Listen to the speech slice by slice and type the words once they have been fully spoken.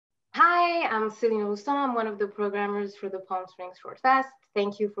Hi, I'm Céline Roustan. I'm one of the programmers for the Palm Springs ShortFest.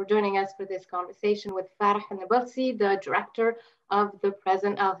 Thank you for joining us for this conversation with Farah Nabulsi, the director of the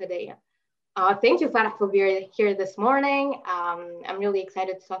present Al Hidayah. Thank you, Farah, for being here this morning. I'm really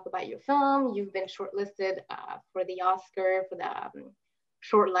excited to talk about your film. You've been shortlisted for the Oscar for the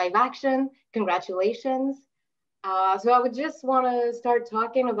short live action. Congratulations. So I would just want to start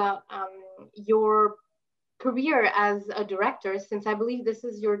talking about your career as a director, since I believe this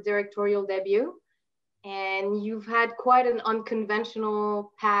is your directorial debut, and you've had quite an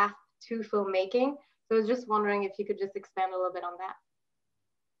unconventional path to filmmaking. So I was just wondering if you could just expand a little bit on that.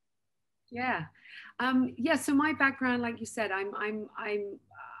 Yeah. So my background, like you said, I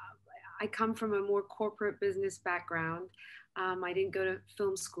come from a more corporate business background. I didn't go to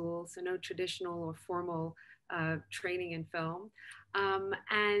film school, so no traditional or formal training in film.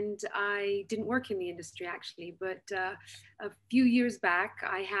 And I didn't work in the industry actually, but a few years back,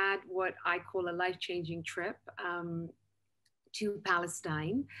 I had what I call a life-changing trip to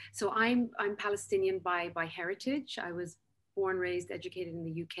Palestine. So I'm Palestinian by heritage. I was born, raised, educated in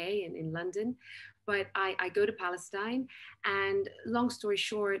the UK and in London, but I go to Palestine, and long story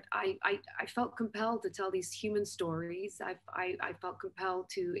short, I felt compelled to tell these human stories. I felt compelled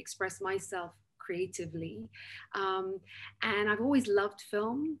to express myself creatively, and I've always loved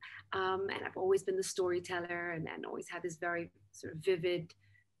film, and I've always been the storyteller, and always had this very sort of vivid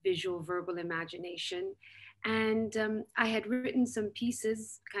visual verbal imagination. And I had written some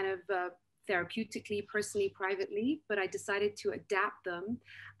pieces kind of therapeutically, personally, privately, but I decided to adapt them.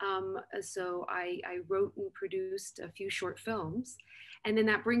 So I wrote and produced a few short films. And then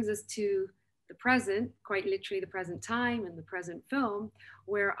that brings us to the present, quite literally the present time and the present film,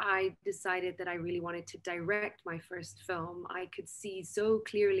 where I decided that I really wanted to direct my first film. I could see so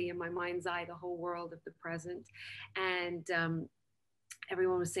clearly in my mind's eye the whole world of the present. And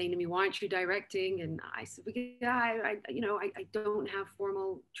everyone was saying to me, "Why aren't you directing?" And I said, I don't have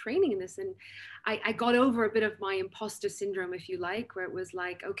formal training in this. And I got over a bit of my imposter syndrome, if you like, where it was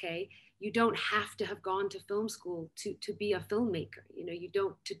like, okay, you don't have to have gone to film school to be a filmmaker. You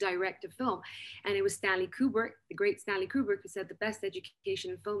don't to direct a film. And it was Stanley Kubrick, the great Stanley Kubrick, who said the best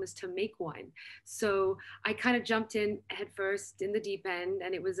education in film is to make one. So I kind of jumped in head first in the deep end,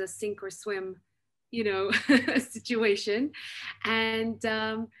 and it was a sink or swim situation, and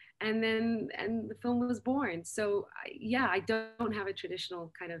the film was born. So I don't have a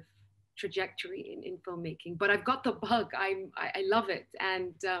traditional kind of trajectory in filmmaking, but I've got the bug. I love it,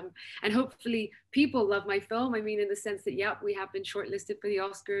 and hopefully people love my film. I mean, in the sense that we have been shortlisted for the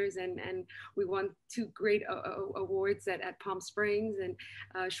Oscars, and we won 2 great awards at Palm Springs and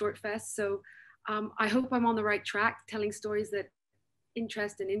ShortFest. So I hope I'm on the right track, telling stories that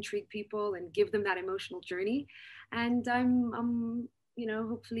interest and intrigue people and give them that emotional journey. And I'm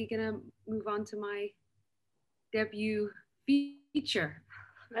hopefully gonna move on to my debut feature.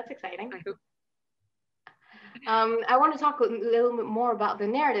 That's exciting. I hope. I want to talk a little bit more about the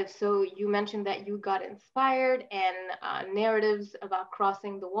narrative. So you mentioned that you got inspired, and narratives about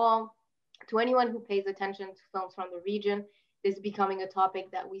crossing the wall. To anyone who pays attention to films from the region, this is becoming a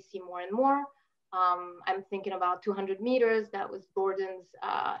topic that we see more and more. I'm thinking about 200 meters. That was Gordon's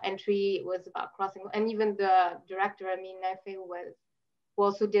entry. It was about crossing, and even the director, Amin Nafi, who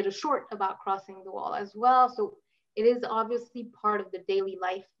also did a short about crossing the wall as well. So it is obviously part of the daily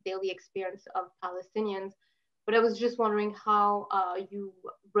life, daily experience of Palestinians. But I was just wondering how you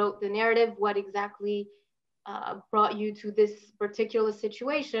wrote the narrative, what exactly brought you to this particular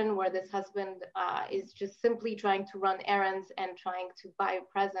situation where this husband is just simply trying to run errands and trying to buy a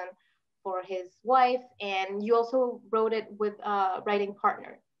present for his wife. And you also wrote it with a writing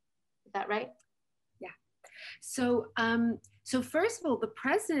partner. Is that right? Yeah. So first of all, the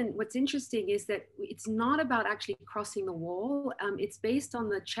present, what's interesting is that it's not about actually crossing the wall. It's based on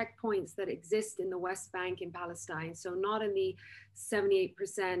the checkpoints that exist in the West Bank in Palestine. So not in the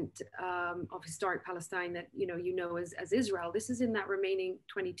 78% of historic Palestine that you know as Israel. This is in that remaining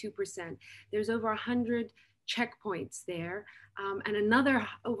 22%. There's over 100 checkpoints there, and another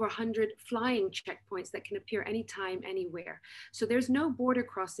over 100 flying checkpoints that can appear anytime, anywhere. So there's no border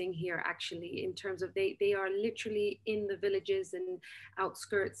crossing here, actually, in terms of they are literally in the villages and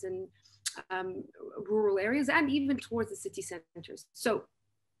outskirts and rural areas, and even towards the city centers. So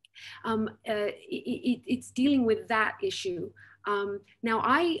it's dealing with that issue. Now,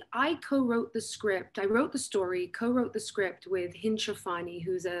 I co-wrote the script. I wrote the story, co-wrote the script with Hind Shafani,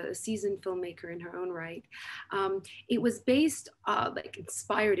 who's a seasoned filmmaker in her own right. It was based, like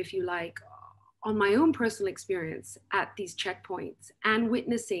inspired, if you like, on my own personal experience at these checkpoints and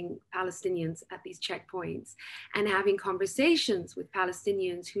witnessing Palestinians at these checkpoints and having conversations with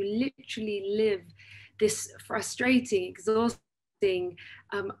Palestinians who literally live this frustrating, exhausting,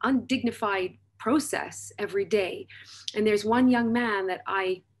 undignified process every day. And there's one young man that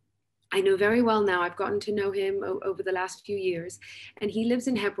I know very well now. I've gotten to know him over the last few years, and he lives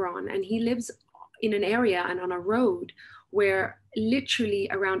in Hebron, and he lives in an area and on a road where literally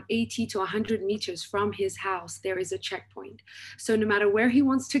around 80 to 100 meters from his house, there is a checkpoint. So no matter where he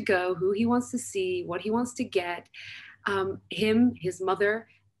wants to go, who he wants to see, what he wants to get, him, his mother,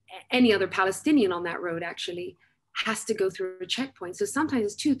 any other Palestinian on that road actually has to go through a checkpoint. So sometimes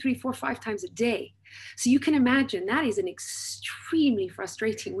it's 2, 3, 4, 5 times a day. So you can imagine that is an extremely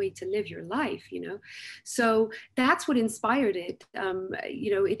frustrating way to live your life, you know. So that's what inspired it.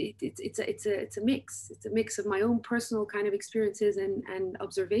 You know, it's a mix. It's a mix of my own personal kind of experiences and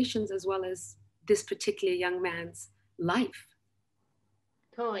observations, as well as this particular young man's life.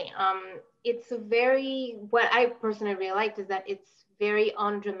 Totally. It's a very, what I personally really liked is that it's very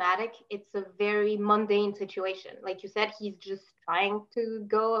undramatic. It's a very mundane situation. Like you said, he's just trying to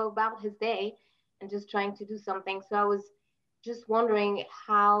go about his day and just trying to do something. So I was just wondering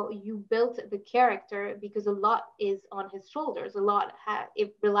how you built the character, because a lot is on his shoulders. A lot,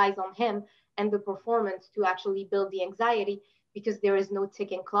 it relies on him and the performance to actually build the anxiety, because there is no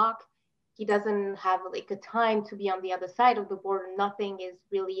ticking clock. He doesn't have like a time to be on the other side of the border. Nothing is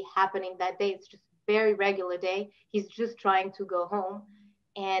really happening that day. It's just a very regular day. He's just trying to go home.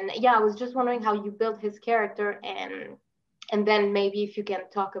 And yeah, I was just wondering how you built his character, and then maybe if you can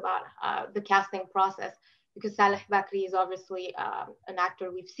talk about the casting process, because Saleh Bakri is obviously an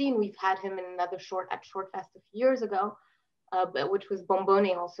actor we've seen. We've had him in another short at ShortFest a few years ago, which was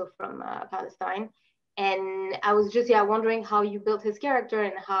Bombone, also from Palestine. And I was just, yeah, wondering how you built his character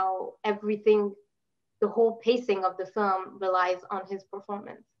and how everything, the whole pacing of the film relies on his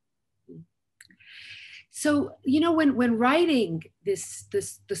performance. So, you know, when writing the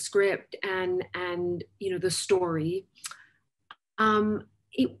script and you know, the story,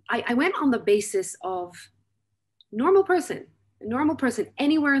 I went on the basis of normal person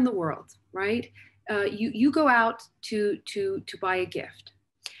anywhere in the world, right? You go out to buy a gift,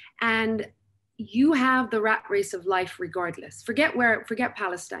 and you have the rat race of life regardless. Forget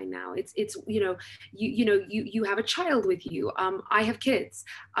Palestine now. It's you have a child with you. I have kids.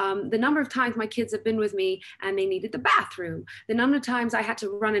 The number of times my kids have been with me and they needed the bathroom. The number of times I had to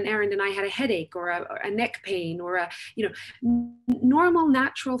run an errand and I had a headache or a neck pain or a, you know, normal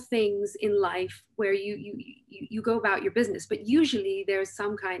natural things in life where you go about your business. But usually there's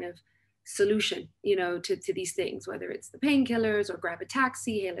some kind of solution, you know, to these things, whether it's the painkillers or grab a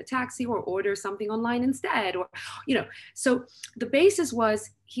taxi, hail a taxi, or order something online instead, or, you know. So the basis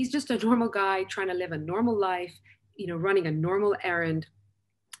was he's just a normal guy trying to live a normal life, you know, running a normal errand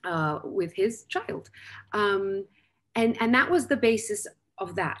with his child. And that was the basis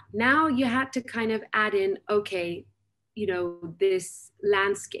of that. Now you had to kind of add in, okay, you know, this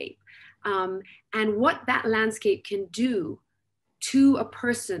landscape and what that landscape can do to a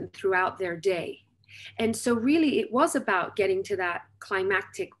person throughout their day. And so really it was about getting to that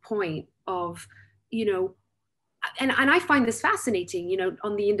climactic point of, you know, and I find this fascinating, you know,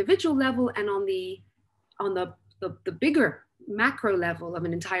 on the individual level and on the bigger macro level of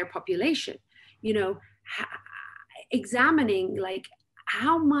an entire population, you know, examining like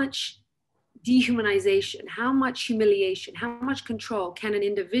how much dehumanization, how much humiliation, how much control can an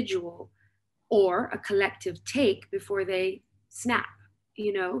individual or a collective take before they snap,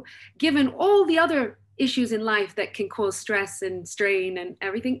 you know, given all the other issues in life that can cause stress and strain and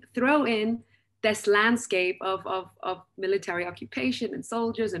everything. Throw in this landscape of military occupation and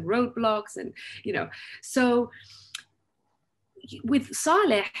soldiers and roadblocks and, you know. So with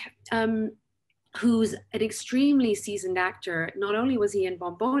Saleh, who's an extremely seasoned actor. Not only was he in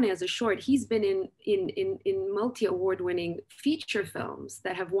Bombone as a short, he's been in multi-award-winning feature films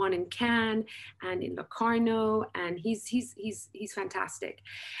that have won in Cannes and in Locarno, and he's fantastic.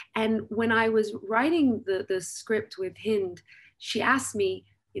 And when I was writing the script with Hind, she asked me,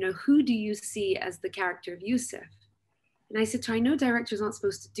 you know, who do you see as the character of Yusef? And I said to her, I know directors aren't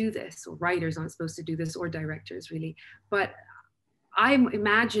supposed to do this, or writers aren't supposed to do this, or directors really, but I'm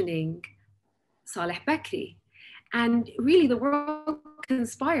imagining Saleh Bakri. And really the world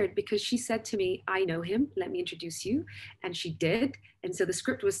conspired because she said to me, I know him, let me introduce you. And she did. And so the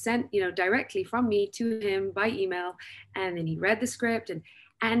script was sent, you know, directly from me to him by email. And then he read the script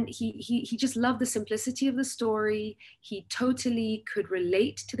and he just loved the simplicity of the story. He totally could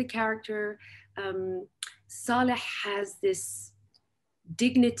relate to the character. Saleh has this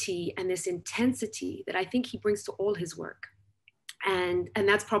dignity and this intensity that I think he brings to all his work. And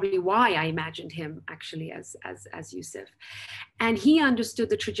that's probably why I imagined him actually as Yusef. And he understood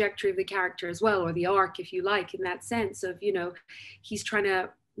the trajectory of the character as well, or the arc, if you like, in that sense of, you know, he's trying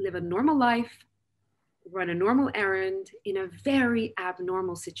to live a normal life, run a normal errand in a very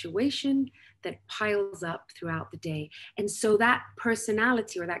abnormal situation that piles up throughout the day. And so that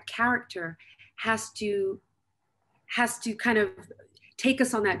personality or that character has to kind of take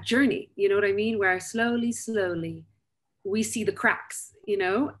us on that journey, you know what I mean? Where slowly we see the cracks, you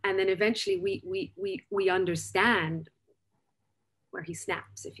know, and then eventually we understand where he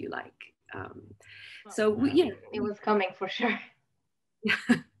snaps, if you like. It was coming for sure. Yeah,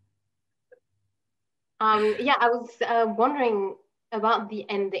 I was wondering about the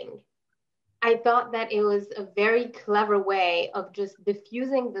ending. I thought that it was a very clever way of just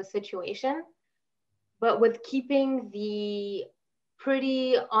diffusing the situation, but with keeping the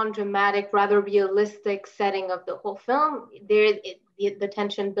pretty undramatic, rather realistic setting of the whole film. The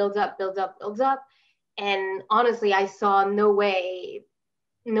tension builds up, builds up, builds up. And honestly, I saw no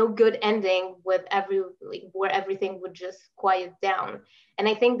good ending with where everything would just quiet down. And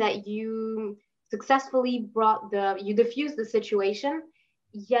I think that you successfully you diffused the situation,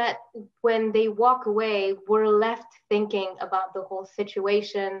 yet when they walk away, we're left thinking about the whole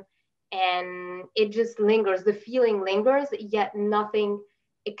situation, and it just lingers. The feeling lingers, yet nothing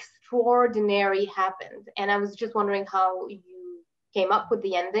extraordinary happened. And I was just wondering how you came up with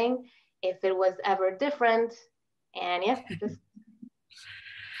the ending, if it was ever different. And yeah, just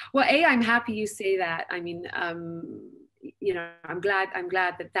well, I'm happy you say that. I mean, you know, I'm glad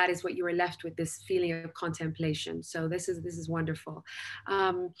that is what you were left with, this feeling of contemplation. So this is wonderful.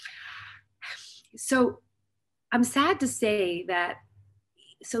 So I'm sad to say that,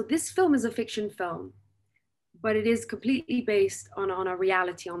 so this film is a fiction film, but it is completely based on a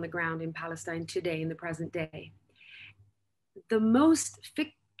reality on the ground in Palestine today, in the present day. The most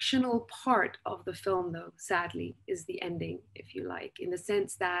fictional part of the film, though, sadly, is the ending, if you like, in the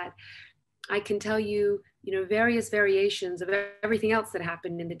sense that I can tell you, you know, various variations of everything else that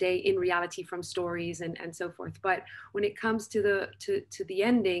happened in the day in reality from stories and so forth. But when it comes to the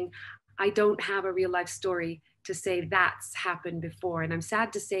ending, I don't have a real life story to say that's happened before. And I'm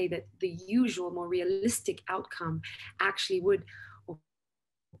sad to say that the usual, more realistic outcome actually would or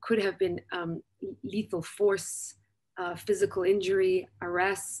could have been lethal force, physical injury,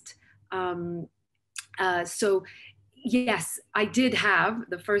 arrest. So yes, I did have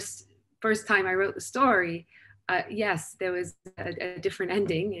the first time I wrote the story. Yes, there was a different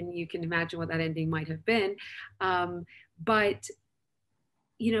ending, and you can imagine what that ending might have been. But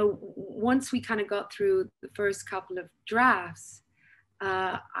you know, once we kind of got through the first couple of drafts,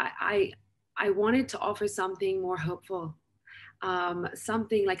 I wanted to offer something more hopeful,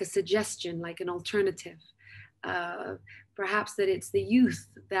 something like a suggestion, like an alternative. Perhaps that it's the youth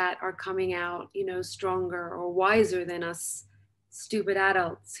that are coming out, you know, stronger or wiser than us stupid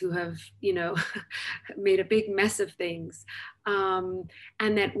adults who have, you know, made a big mess of things. And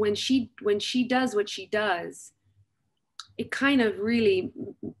that when she does what she does, it kind of really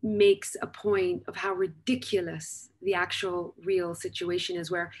makes a point of how ridiculous the actual real situation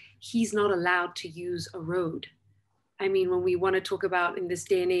is, where he's not allowed to use a road. I mean, when we want to talk about in this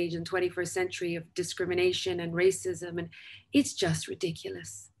day and age in 21st century of discrimination and racism, and it's just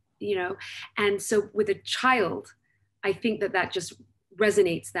ridiculous, you know? And so with a child, I think that just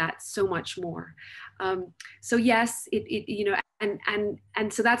resonates that so much more. So yes, it you know,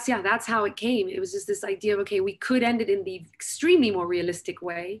 and so that's how it came. It was just this idea of, okay, we could end it in the extremely more realistic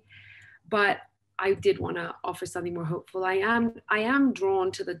way, but I did want to offer something more hopeful. I am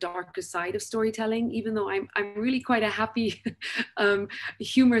drawn to the darker side of storytelling, even though I'm really quite a happy,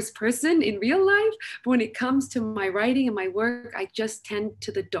 humorous person in real life. But when it comes to my writing and my work, I just tend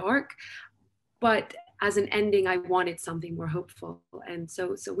to the dark. But as an ending, I wanted something more hopeful, and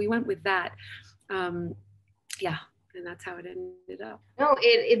so we went with that. Yeah, and that's how it ended up. No,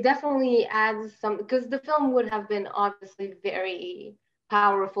 it definitely adds some, because the film would have been obviously very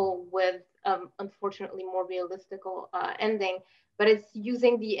powerful with unfortunately more realistic ending, but it's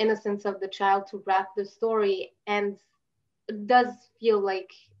using the innocence of the child to wrap the story, and it does feel like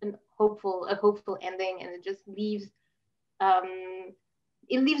a hopeful ending, and it just leaves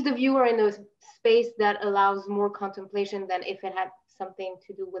the viewer in a space that allows more contemplation than if it had something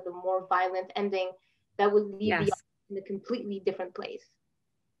to do with a more violent ending that would leave the audience in a completely different place.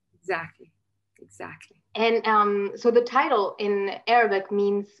 Exactly. And so the title in Arabic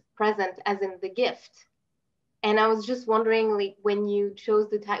means present, as in the gift. And I was just wondering, like, when you chose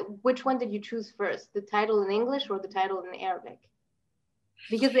the title, which one did you choose first, the title in English or the title in Arabic?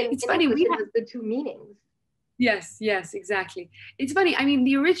 Because It's in funny, English we it have, has the two meanings. yes, yes, exactly. It's funny. I mean,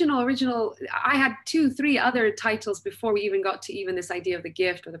 the original, I had 2, 3 other titles before we even got to even this idea of the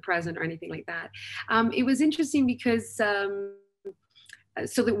gift or the present or anything like that. It was interesting because, so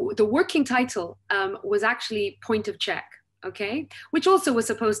the working title was actually Point of Check. Okay, which also was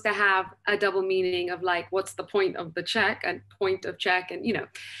supposed to have a double meaning of like, what's the point of the check and point of check, and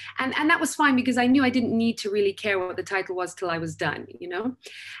and that was fine because I knew I didn't need to really care what the title was till I was done,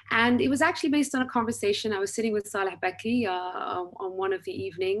 And it was actually based on a conversation. I was sitting with Saleh Bakri on one of the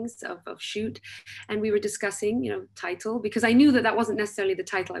evenings of shoot, and we were discussing, title, because I knew that that wasn't necessarily the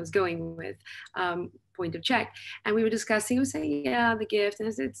title I was going with, Point of Check, and we were discussing. I was saying, yeah, the gift, and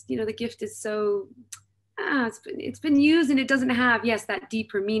it's the gift is so. It's been used and it doesn't have, yes, that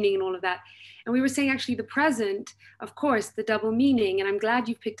deeper meaning and all of that. And we were saying actually the present, of course, the double meaning. And I'm glad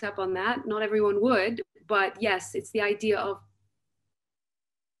you picked up on that. Not everyone would, but yes, it's the idea of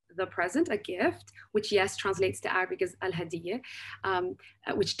the present, a gift, which yes translates to Arabic as al-hadiyya,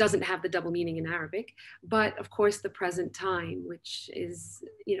 which doesn't have the double meaning in Arabic, but of course the present time, which is,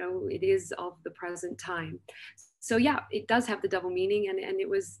 it is of the present time. So yeah, it does have the double meaning, and it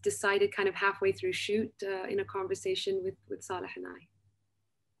was decided kind of halfway through shoot in a conversation with Saleh and I.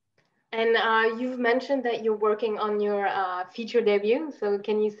 And you've mentioned that you're working on your feature debut. So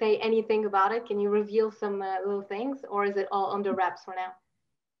can you say anything about it? Can you reveal some little things, or is it all under wraps for now?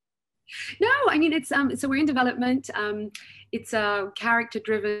 No, I mean, it's so we're in development. It's a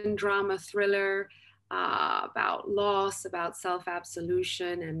character-driven drama thriller about loss, about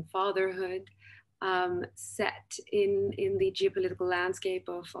self-absolution and fatherhood, set in the geopolitical landscape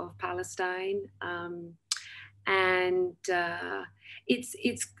of Palestine. And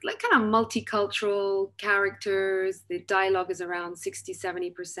it's like kind of multicultural characters. The dialogue is around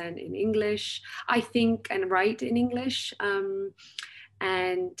 60-70% in English, I think, and write in English.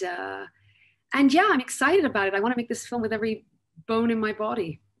 And yeah, I'm excited about it. I want to make this film with every bone in my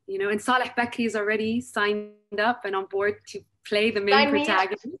body, And Saleh Bakri is already signed up and on board to play the main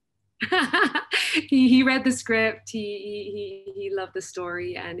protagonist. He read the script. He loved the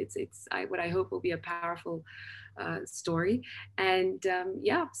story, and it's what I hope will be a powerful story. And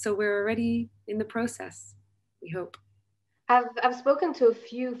yeah, so we're already in the process, we hope. I've spoken to a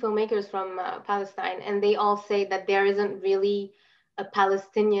few filmmakers from Palestine, and they all say that there isn't really a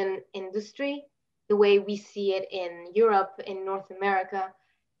Palestinian industry the way we see it in Europe, in North America.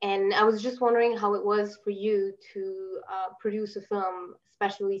 And I was just wondering how it was for you to produce a film,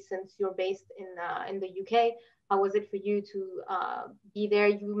 especially since you're based in the UK. How was it for you to be there?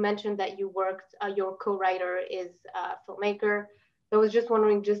 You mentioned that you worked, your co-writer is a filmmaker. So I was just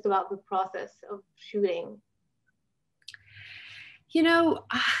wondering just about the process of shooting.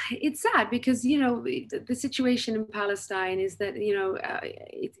 It's sad because, the situation in Palestine is that,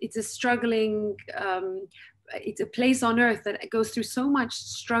 it's a struggling, it's a place on earth that goes through so much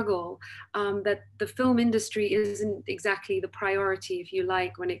struggle that the film industry isn't exactly the priority, if you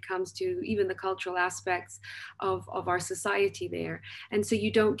like, when it comes to even the cultural aspects of our society there. And so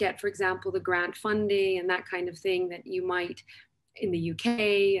you don't get, for example, the grant funding and that kind of thing that you might in the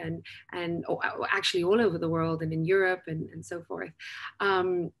UK and actually all over the world and in Europe and so forth.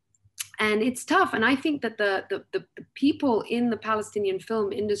 And it's tough. And I think that the people in the Palestinian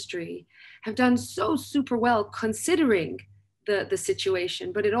film industry have done so super well considering the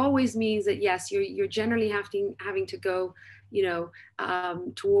situation. But it always means that, yes, you're generally having to go,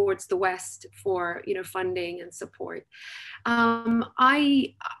 towards the West for, funding and support. For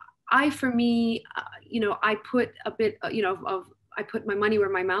me, I put a bit, I put my money where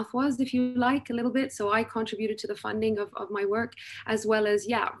my mouth was, if you like, a little bit. So I contributed to the funding of my work, as well as,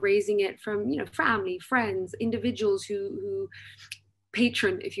 raising it from, family, friends, individuals who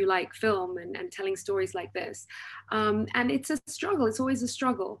patron, if you like, film and telling stories like this. And it's a struggle. It's always a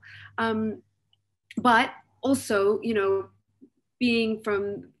struggle. But also, being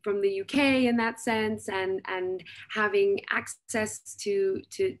from the UK in that sense, and having access to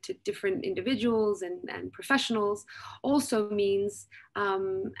different individuals and professionals also means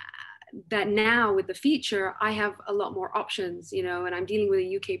that now with the feature, I have a lot more options, and I'm dealing with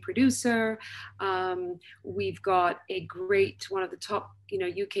a UK producer. We've got one of the top,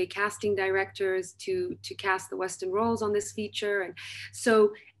 UK casting directors to cast the Western roles on this feature. And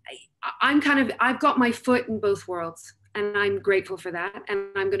so I've got my foot in both worlds. And I'm grateful for that. And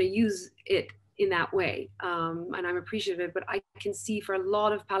I'm going to use it in that way. And I'm appreciative. But I can see for a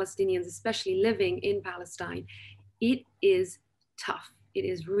lot of Palestinians, especially living in Palestine, it is tough. It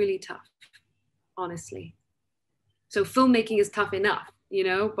is really tough, honestly. So filmmaking is tough enough,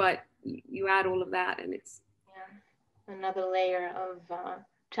 but you add all of that and it's. Yeah, another layer of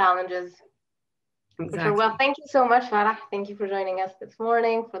challenges. Exactly. For sure. Well, thank you so much, Farah. Thank you for joining us this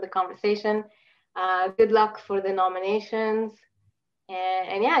morning for the conversation. Good luck for the nominations.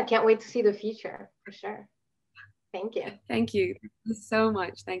 And yeah, I can't wait to see the future for sure. Thank you. Thank you so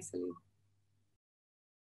much. Thanks, Céline.